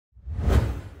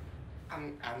I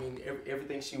mean,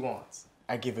 everything she wants,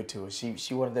 I give it to her.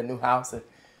 She wanted the new house.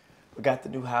 We got the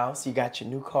new house. You got your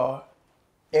new car.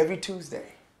 Every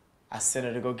Tuesday, I send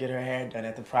her to go get her hair done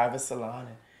at the private salon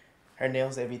and her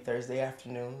nails every Thursday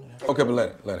afternoon. Okay, but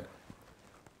let it.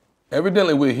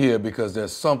 Evidently, we're here because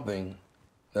there's something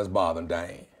that's bothering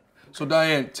Diane. So,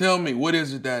 Diane, tell me, what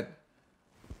is it that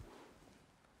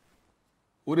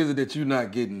you're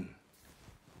not getting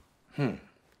out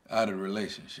of the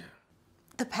relationship?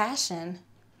 The passion.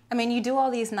 I mean, you do all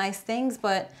these nice things,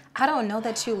 but I don't know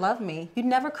that you love me. You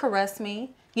never caress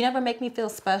me. You never make me feel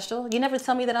special. You never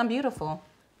tell me that I'm beautiful.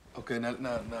 Okay, now,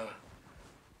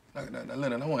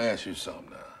 Leonard, I want to ask you something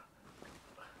now.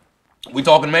 We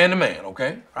talking man to man,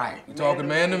 okay? Right. We talking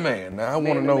man to man. Now, I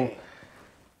want to know,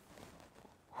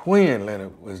 when,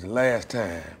 Leonard, was the last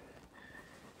time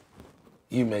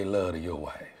you made love to your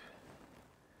wife?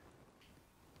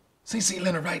 See,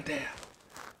 Leonard, right there.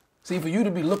 See, for you to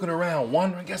be looking around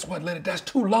wondering, guess what, Leonard? That's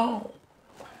too long.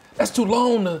 That's too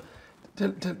long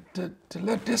to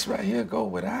let this right here go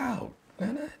without,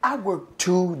 Leonard. I work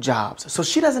 2 jobs, so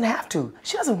she doesn't have to.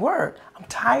 She doesn't work. I'm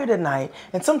tired at night,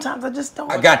 and sometimes I just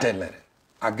don't. I got that, Leonard.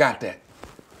 I got that.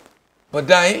 But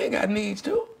Diane got needs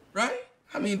too, right?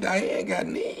 I mean, Diane got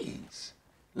needs.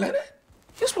 Leonard,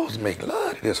 you're supposed to make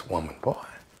love to this woman, boy.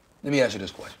 Let me ask you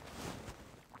this question.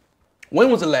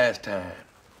 When was the last time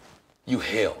you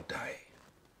held Diane?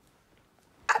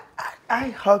 I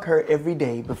hug her every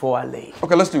day before I leave.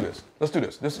 Okay, let's do this. Let's do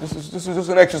this. This is just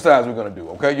an exercise we're gonna do,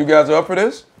 okay? You guys are up for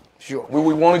this? Sure.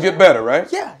 We want to get better, right?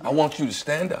 Yeah. I want you to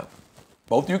stand up.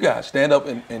 Both you guys, stand up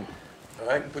and all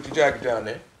right, put your jacket down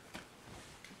there.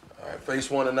 All right, face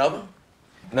one another.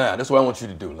 Now, this is what I want you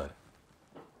to do, Leonard.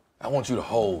 I want you to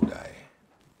hold Diane.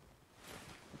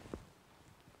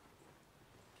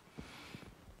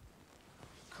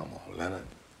 Come on, Leonard.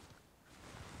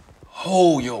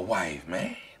 Hold your wife,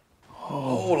 man.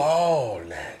 Hold all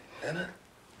that, Leonard.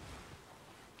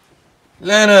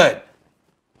 Leonard,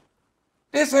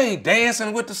 this ain't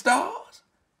Dancing with the Stars.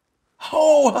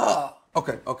 Hold her.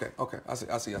 Okay. I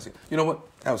see. You know what?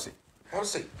 Have a seat. Have a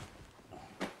seat.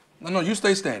 No, you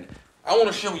stay standing. I want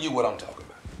to show you what I'm talking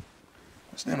about.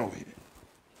 Stand over here.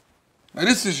 Now,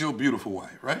 this is your beautiful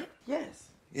wife, right?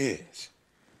 Yes. Yes.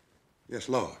 Yes,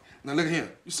 Lord. Now, look at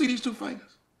here. You see these 2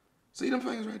 fingers? See them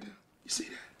fingers right there? You see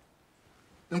that?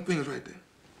 Them fingers right there.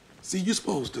 See, you're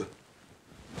supposed to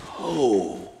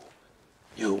hold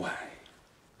your wife.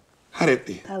 How that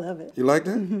feel? I love it. You like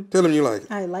that? Mm-hmm. Tell them you like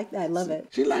it. I like that. I love it.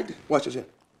 She liked it. Watch this here.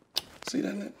 See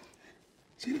that, Lynn?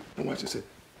 See that? And watch this here.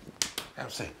 Have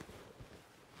a seat.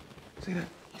 See that?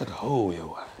 You got to hold your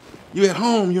wife. You at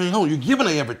home, you ain't home. You're giving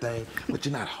her everything, but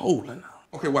you're not holding her.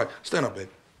 Okay, watch. Stand up,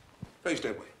 baby. Face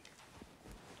that way.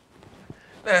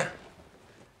 Now,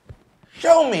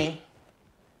 show me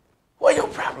what your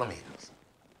problem is.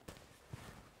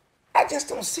 I just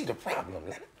don't see the problem,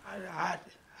 Leonard.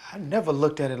 I never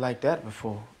looked at it like that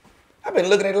before. I've been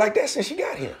looking at it like that since you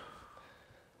got here.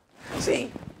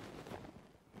 See,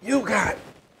 you got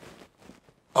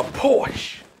a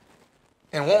Porsche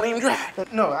and won't even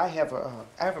drive. No, I have a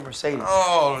Mercedes.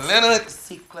 Oh, Leonard.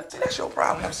 See, that's your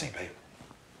problem. Have a seat, baby.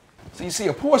 So you see,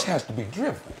 a Porsche has to be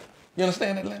driven. You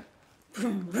understand that, Leonard?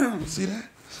 See that?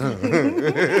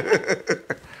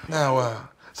 Now,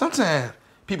 sometimes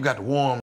people got to warm